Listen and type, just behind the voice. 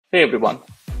Hey everyone,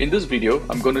 in this video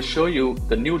I'm going to show you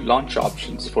the new launch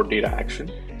options for data action.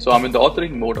 So I'm in the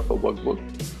authoring mode of a workbook.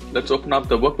 Let's open up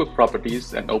the workbook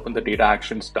properties and open the data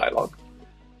actions dialog.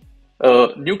 A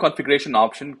new configuration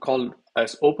option called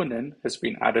as OpenIn has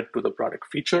been added to the product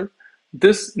feature.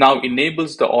 This now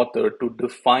enables the author to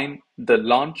define the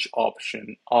launch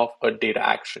option of a data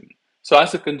action. So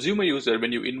as a consumer user,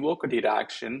 when you invoke a data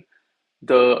action,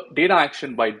 the data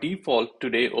action by default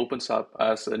today opens up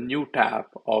as a new tab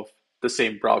of the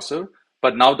same browser,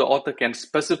 but now the author can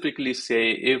specifically say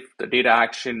if the data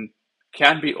action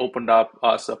can be opened up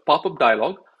as a pop-up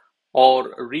dialog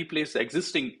or replace the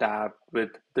existing tab with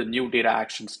the new data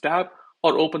actions tab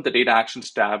or open the data actions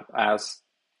tab as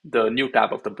the new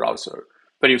tab of the browser.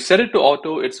 When you set it to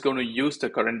auto, it's going to use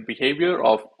the current behavior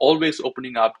of always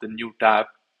opening up the new tab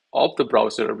of the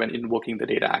browser when invoking the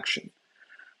data action.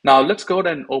 Now let's go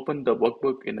ahead and open the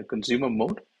workbook in a consumer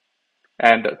mode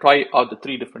and try out the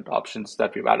three different options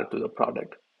that we've added to the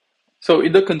product. So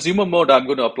in the consumer mode, I'm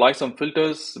going to apply some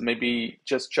filters, maybe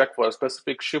just check for a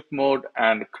specific ship mode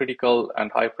and critical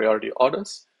and high priority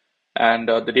orders. And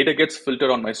the data gets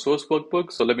filtered on my source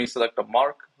workbook. So let me select a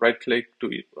mark, right click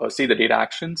to see the data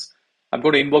actions. I'm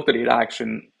going to invoke the data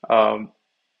action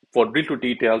for drill to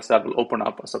details that will open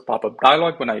up as a pop-up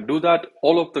dialog. When I do that,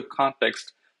 all of the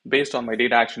context based on my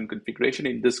data action configuration,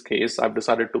 in this case, I've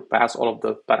decided to pass all of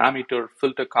the parameter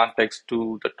filter context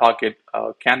to the target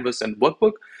canvas and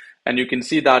workbook. And you can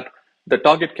see that the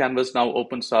target canvas now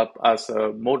opens up as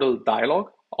a modal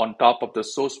dialog on top of the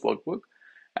source workbook.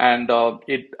 And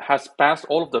it has passed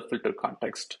all of the filter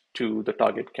context to the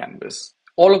target canvas.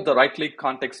 All of the right-click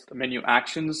context menu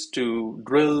actions to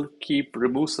drill, keep,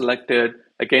 remove selected,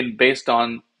 again, based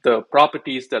on the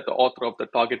properties that the author of the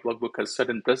target workbook has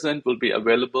set in present, will be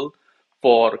available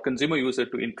for consumer user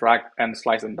to interact and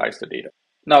slice and dice the data.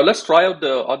 Now let's try out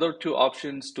the other two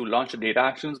options to launch the data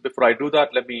actions. Before I do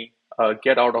that, let me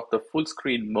get out of the full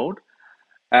screen mode.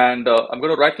 And I'm going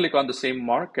to right click on the same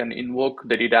mark and invoke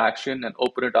the data action and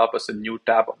open it up as a new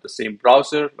tab of the same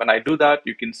browser. When I do that,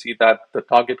 you can see that the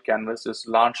target canvas is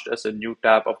launched as a new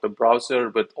tab of the browser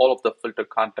with all of the filter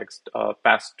context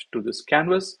passed to this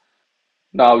canvas.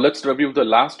 Now let's review the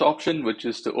last option, which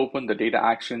is to open the data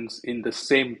actions in the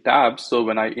same tab. So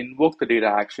when I invoke the data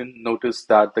action, notice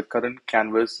that the current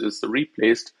canvas is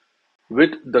replaced with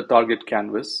the target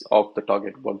canvas of the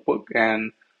target workbook,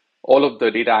 and all of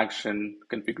the data action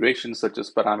configurations such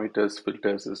as parameters,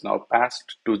 filters is now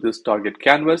passed to this target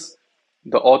canvas.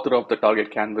 The author of the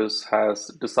target canvas has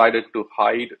decided to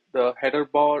hide the header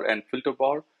bar and filter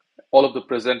bar. All of the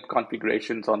present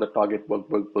configurations on the target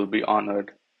workbook will be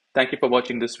honored. Thank you for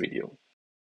watching this video.